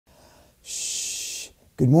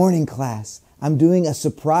Good morning, class. I'm doing a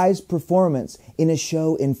surprise performance in a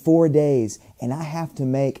show in 4 days, and I have to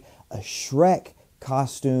make a Shrek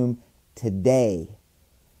costume today.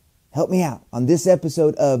 Help me out on this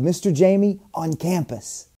episode of Mr. Jamie on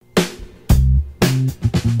Campus.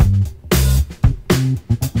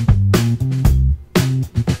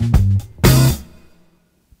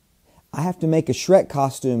 I have to make a Shrek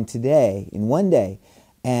costume today, in 1 day,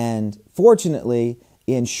 and fortunately,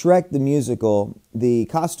 in Shrek the Musical, the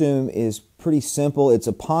costume is pretty simple. It's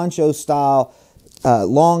a poncho style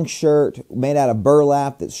long shirt made out of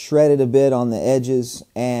burlap that's shredded a bit on the edges,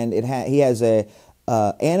 and he has a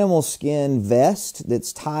animal skin vest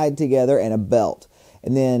that's tied together and a belt.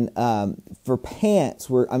 And then for pants,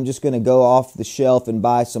 I'm just going to go off the shelf and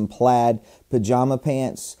buy some plaid pajama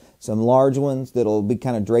pants, some large ones that'll be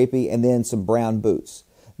kind of drapey, and then some brown boots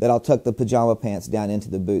that I'll tuck the pajama pants down into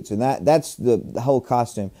the boots. And that's the whole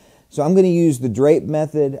costume. So I'm going to use the drape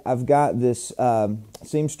method. I've got this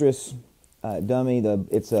seamstress dummy.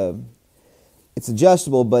 It's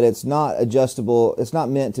adjustable, but it's not adjustable. It's not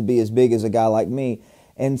meant to be as big as a guy like me.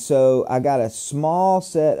 And so I got a small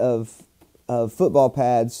set of football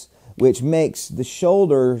pads, which makes the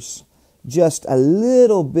shoulders just a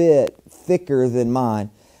little bit thicker than mine,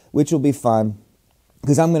 which will be fine,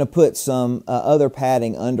 because I'm going to put some other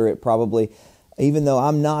padding under it probably. Even though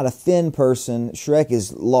I'm not a thin person, Shrek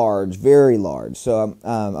is large, very large. So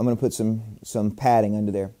I'm going to put some padding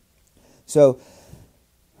under there. So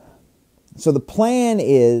the plan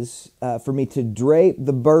is for me to drape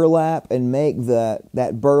the burlap and make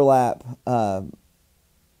that burlap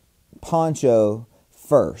poncho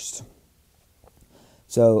first.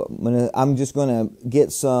 So I'm just going to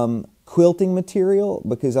get some quilting material,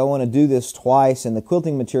 because I want to do this twice, and the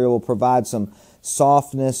quilting material will provide some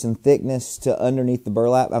softness and thickness to underneath the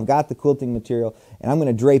burlap. I've got the quilting material, and I'm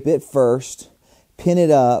going to drape it first, pin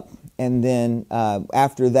it up, and then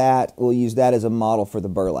after that we'll use that as a model for the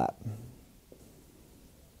burlap.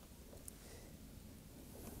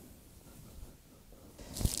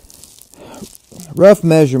 Rough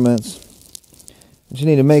measurements. I just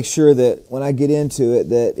need to make sure that when I get into it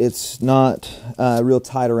that it's not real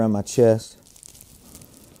tight around my chest.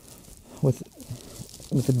 With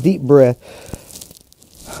a deep breath,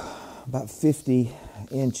 about 50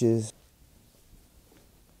 inches.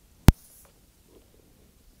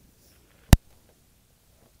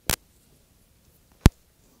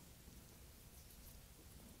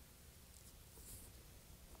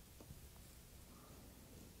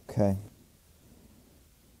 Okay.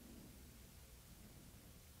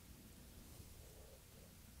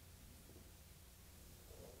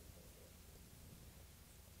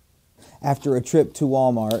 After a trip to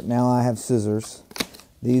Walmart, now I have scissors.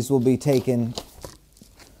 These will be taken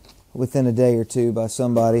within a day or two by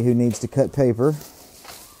somebody who needs to cut paper.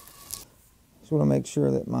 Just want to make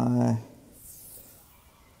sure that my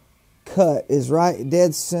cut is right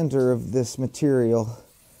dead center of this material.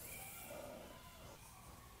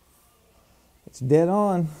 It's dead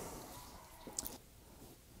on.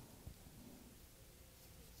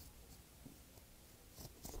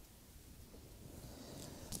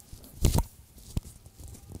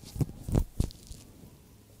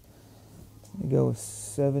 Go with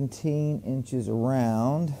 17 inches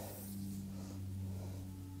around.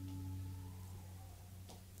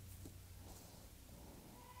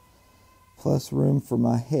 Plus room for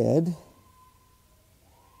my head.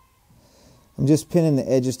 I'm just pinning the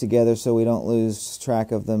edges together so we don't lose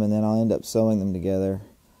track of them, and then I'll end up sewing them together.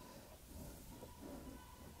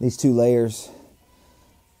 These two layers,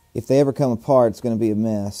 if they ever come apart, it's going to be a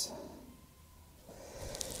mess.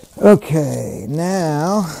 Okay,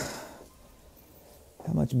 now,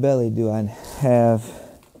 how much belly do I have?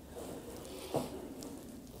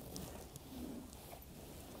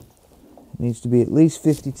 It needs to be at least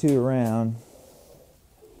 52 around.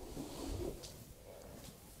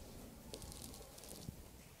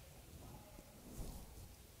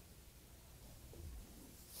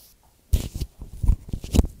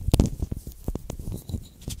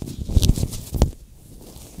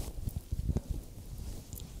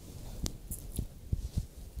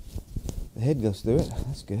 The head goes through it.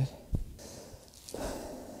 That's good.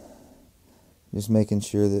 Just making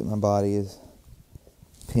sure that my body is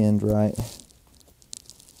pinned right.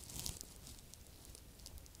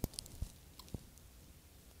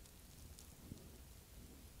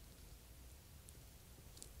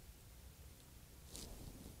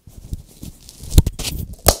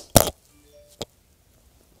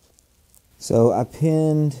 So I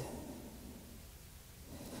pinned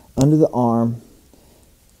under the arm.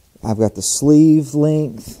 I've got the sleeve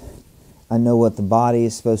length. I know what the body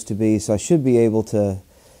is supposed to be, so I should be able to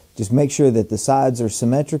Just make sure that the sides are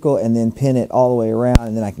symmetrical and then pin it all the way around,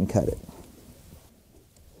 and then I can cut it.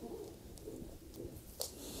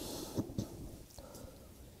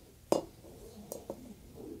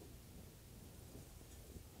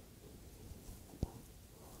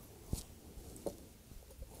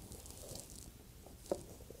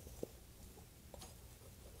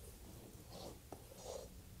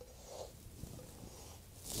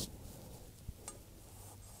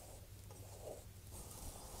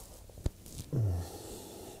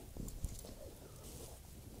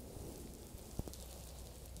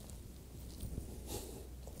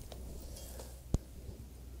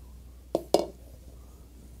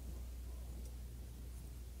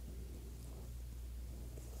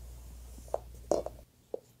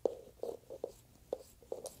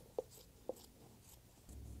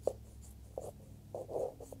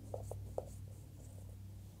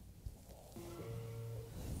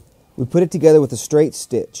 We put it together with a straight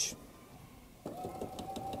stitch.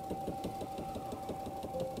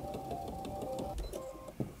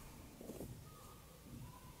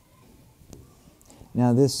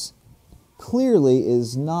 Now this clearly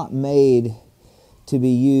is not made to be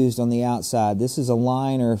used on the outside. This is a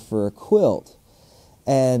liner for a quilt,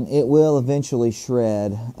 and it will eventually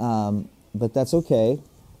shred, but that's okay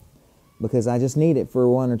because I just need it for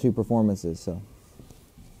 1 or 2 performances.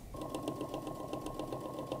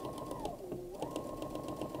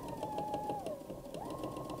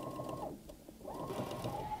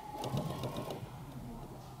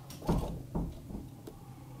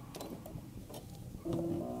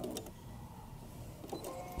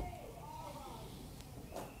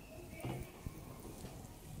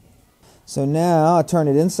 So now I turn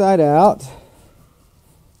it inside out,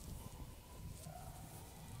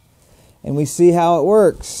 and we see how it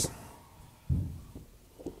works.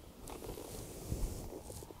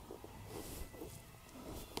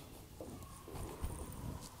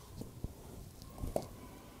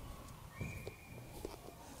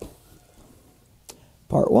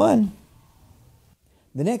 Part 1.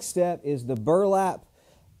 The next step is the burlap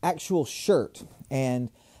actual shirt, and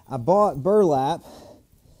I bought burlap.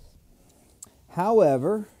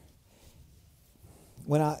 However,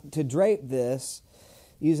 to drape this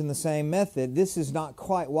using the same method, this is not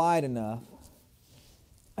quite wide enough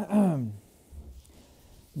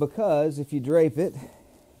because if you drape it,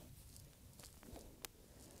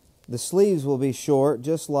 the sleeves will be short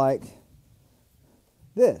just like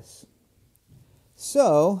this.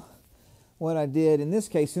 So what I did in this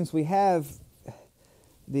case, since we have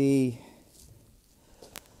the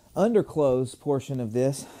underclothes portion of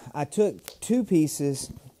this, I took 2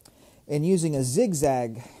 pieces and using a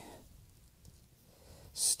zigzag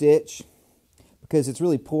stitch, because it's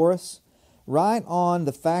really porous, right on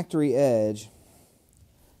the factory edge,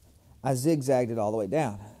 I zigzagged it all the way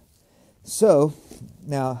down. So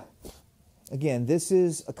now, again, this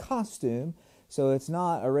is a costume, so it's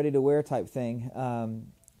not a ready-to-wear type thing,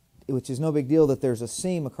 which is no big deal that there's a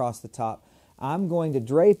seam across the top. I'm going to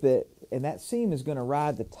drape it, and that seam is going to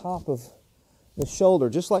ride the top of the shoulder,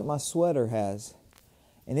 just like my sweater has.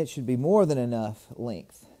 And it should be more than enough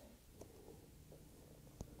length.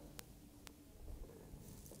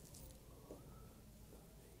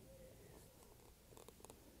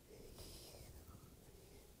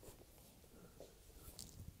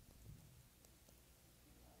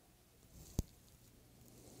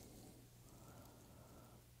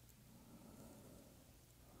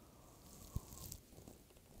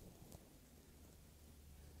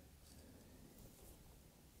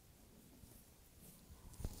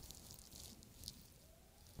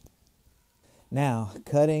 Now,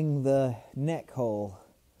 cutting the neck hole.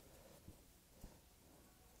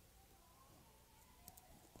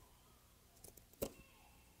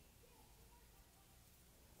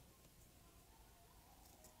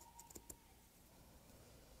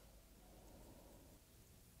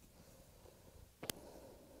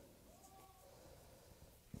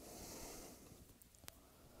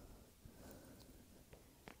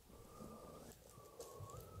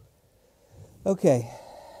 Okay,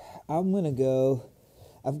 I'm going to go,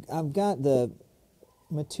 I've got the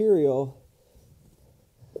material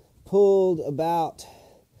pulled about,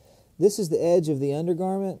 this is the edge of the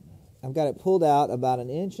undergarment. I've got it pulled out about 1.5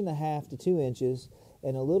 inches to 2 inches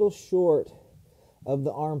and a little short of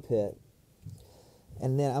the armpit.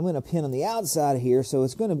 And then I'm going to pin on the outside here, so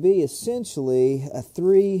it's going to be essentially a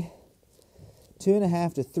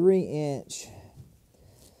 2.5 to 3 inch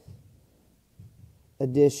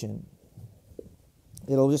addition.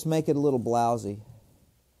 It'll just make it a little blousy.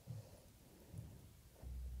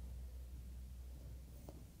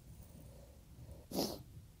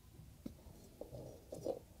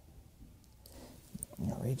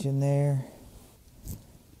 Reach in there.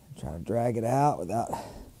 Try to drag it out without...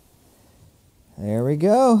 There we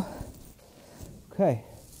go. Okay.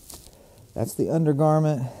 That's the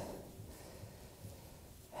undergarment.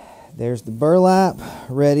 There's the burlap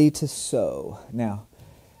ready to sew. Now,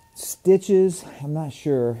 stitches, I'm not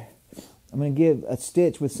sure. I'm going to give a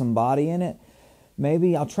stitch with some body in it.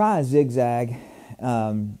 Maybe I'll try a zigzag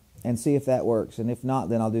and see if that works. And if not,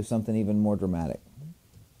 then I'll do something even more dramatic.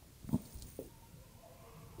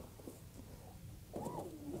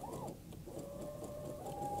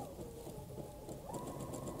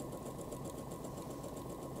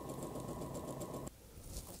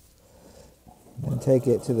 Then take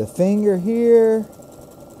it to the finger here.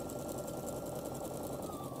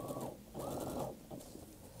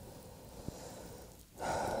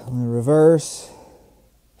 I'm going to reverse.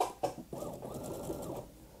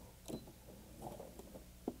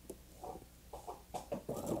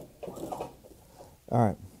 All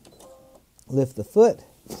right. Lift the foot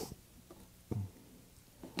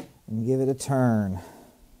and give it a turn.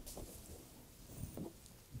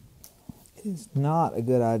 It is not a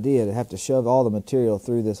good idea to have to shove all the material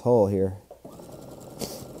through this hole here.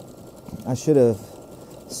 I should have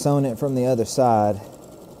sewn it from the other side.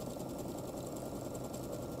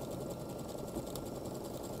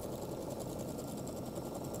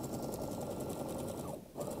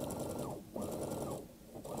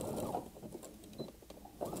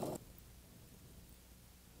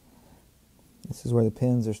 This is where the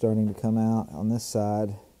pins are starting to come out on this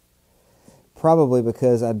side. Probably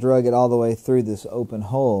because I drug it all the way through this open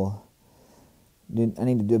hole. I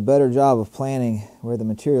need to do a better job of planning where the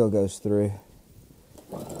material goes through.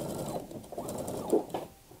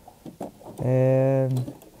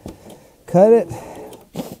 And cut it.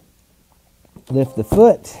 Lift the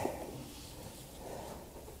foot.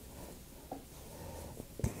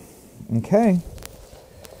 Okay.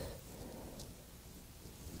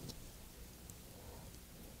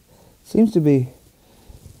 Seems to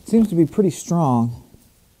be pretty strong.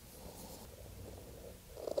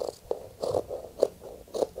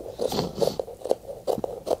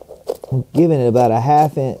 I'm giving it about a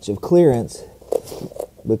 ½ inch of clearance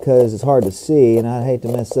because it's hard to see and I'd hate to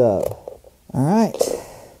mess up. All right.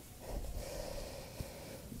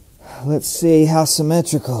 Let's see how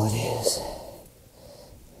symmetrical it is.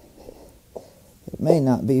 It may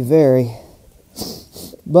not be very,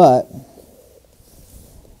 but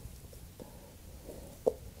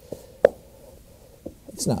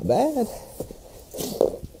it's not bad.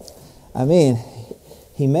 I mean,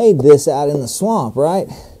 he made this out in the swamp, right?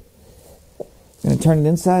 I'm going to turn it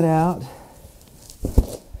inside out.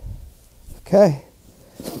 Okay.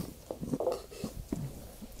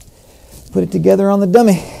 Put it together on the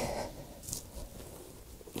dummy.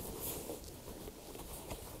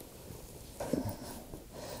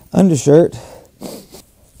 Undershirt.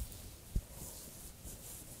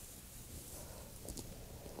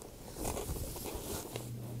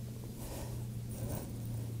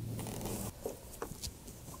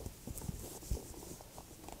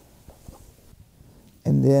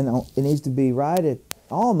 And then it needs to be right at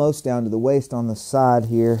almost down to the waist on the side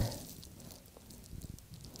here.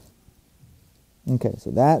 Okay,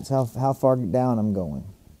 so that's how far down I'm going.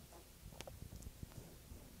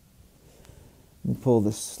 Let me pull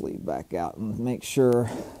this sleeve back out and make sure.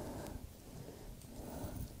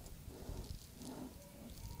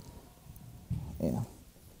 Yeah.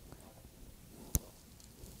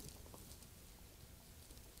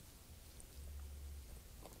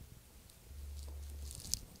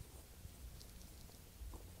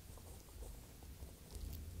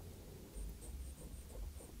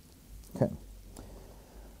 Okay.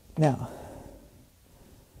 Now,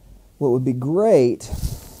 what would be great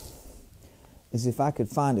is if I could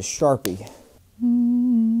find a Sharpie.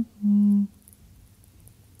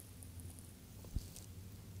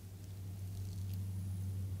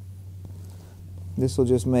 This will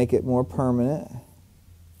just make it more permanent.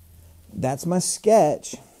 That's my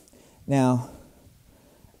sketch. Now,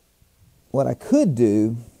 what I could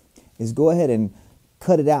do is go ahead and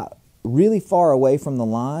cut it out really far away from the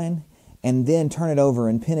line and then turn it over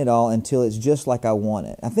and pin it all until it's just like I want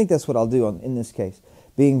it. I think that's what I'll do in this case,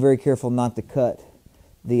 being very careful not to cut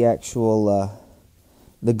the actual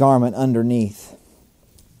the garment underneath.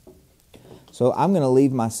 So I'm going to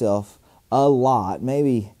leave myself a lot,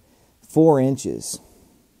 maybe 4 inches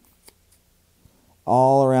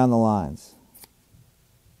all around the lines.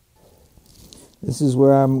 This is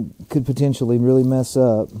where I could potentially really mess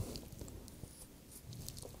up.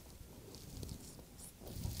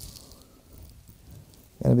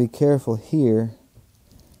 Got to be careful here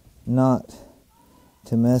not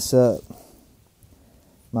to mess up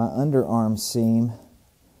my underarm seam.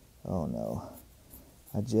 Oh no,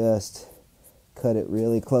 I just cut it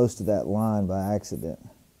really close to that line by accident.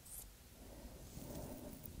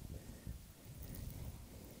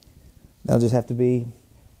 That'll just have to be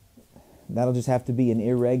an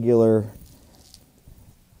irregular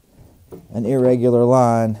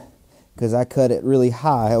line, because I cut it really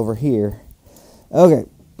high over here. Okay,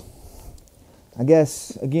 I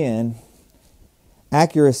guess again,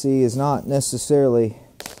 accuracy is not necessarily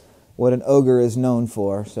what an ogre is known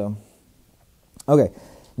for. So, okay,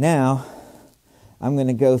 now I'm going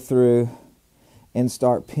to go through and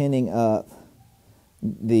start pinning up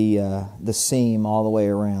the seam all the way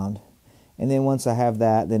around. And then once I have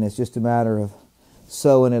that, then it's just a matter of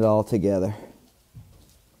sewing it all together.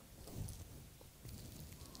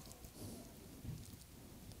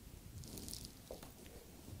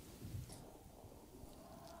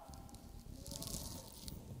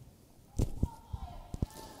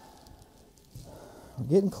 We're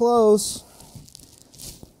getting close.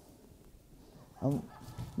 I'm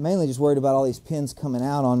mainly just worried about all these pins coming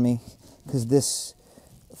out on me, because this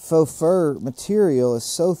faux fur material is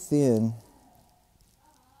so thin.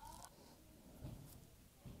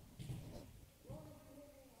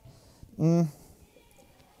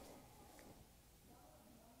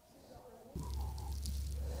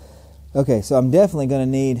 Okay, so I'm definitely going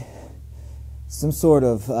to need some sort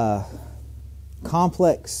of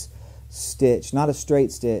complex stitch, not a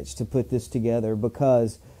straight stitch, to put this together,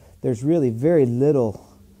 because there's really very little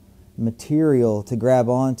material to grab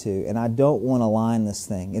onto, and I don't want to line this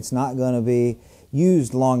thing. It's not going to be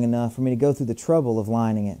used long enough for me to go through the trouble of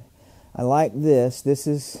lining it. I like this. This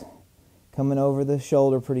is coming over the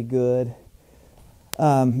shoulder pretty good.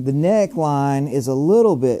 The neckline is a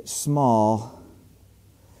little bit small,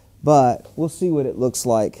 but we'll see what it looks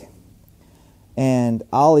like. And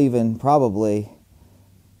I'll even probably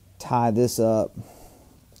tie this up.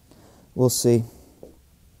 We'll see.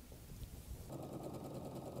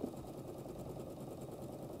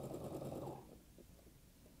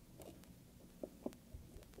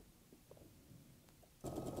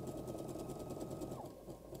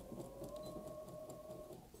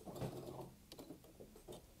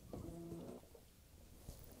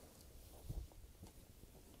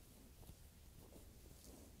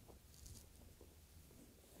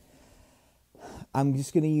 I'm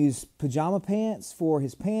just going to use pajama pants for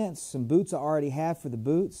his pants, some boots I already have for the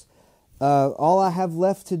boots. All I have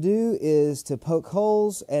left to do is to poke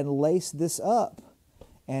holes and lace this up,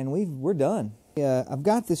 and we're done. I've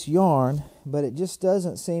got this yarn, but it just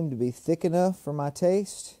doesn't seem to be thick enough for my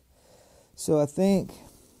taste. So I think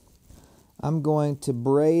I'm going to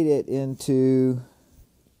braid it into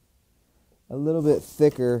a little bit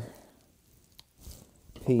thicker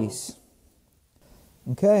piece.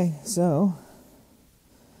 Okay, so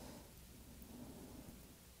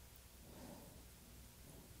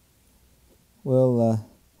we'll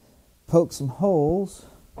poke some holes.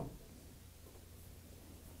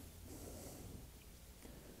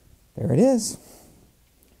 There it is.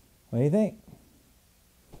 What do you think?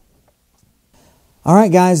 All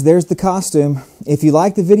right, guys, there's the costume. If you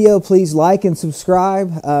like the video, please like and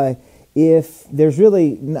subscribe. If there's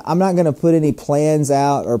really, I'm not going to put any plans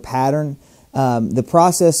out or pattern. The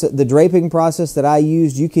process, the draping process that I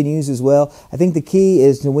used, you can use as well. I think the key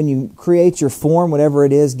is to, when you create your form, whatever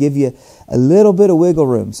it is, give you a little bit of wiggle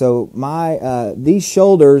room. So these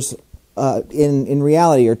shoulders in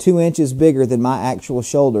reality are 2 inches bigger than my actual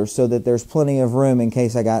shoulders, so that there's plenty of room in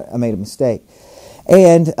case I made a mistake.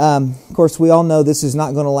 And of course, we all know this is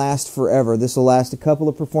not going to last forever. This will last a couple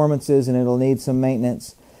of performances, and it'll need some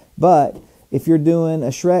maintenance. But if you're doing a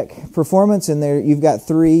Shrek performance and you've got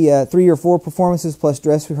three or four performances plus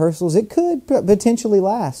dress rehearsals, it could potentially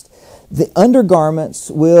last. The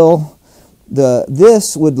undergarments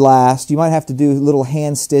this would last. You might have to do little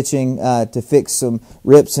hand stitching to fix some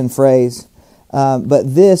rips and frays.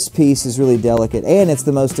 But this piece is really delicate, and it's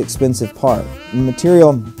the most expensive part. The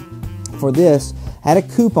material for this had a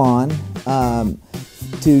coupon to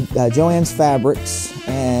Joann's Fabrics,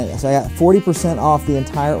 and so I got 40% off the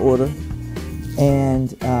entire order.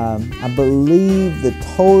 And I believe the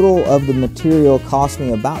total of the material cost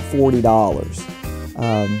me about $40.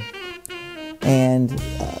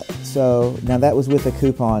 So now that was with a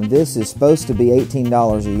coupon. This is supposed to be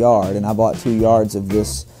 $18 a yard, and I bought 2 yards of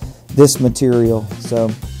this material.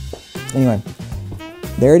 So anyway,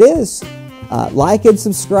 there it is. Like and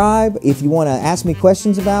subscribe. If you want to ask me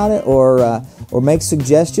questions about it, or make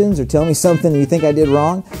suggestions, or tell me something you think I did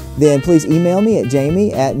wrong, then please email me at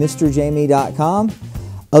jamie@mrjamie.com.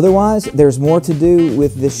 Otherwise, there's more to do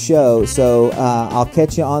with this show, so I'll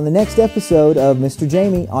catch you on the next episode of Mr.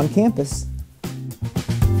 Jamie on Campus.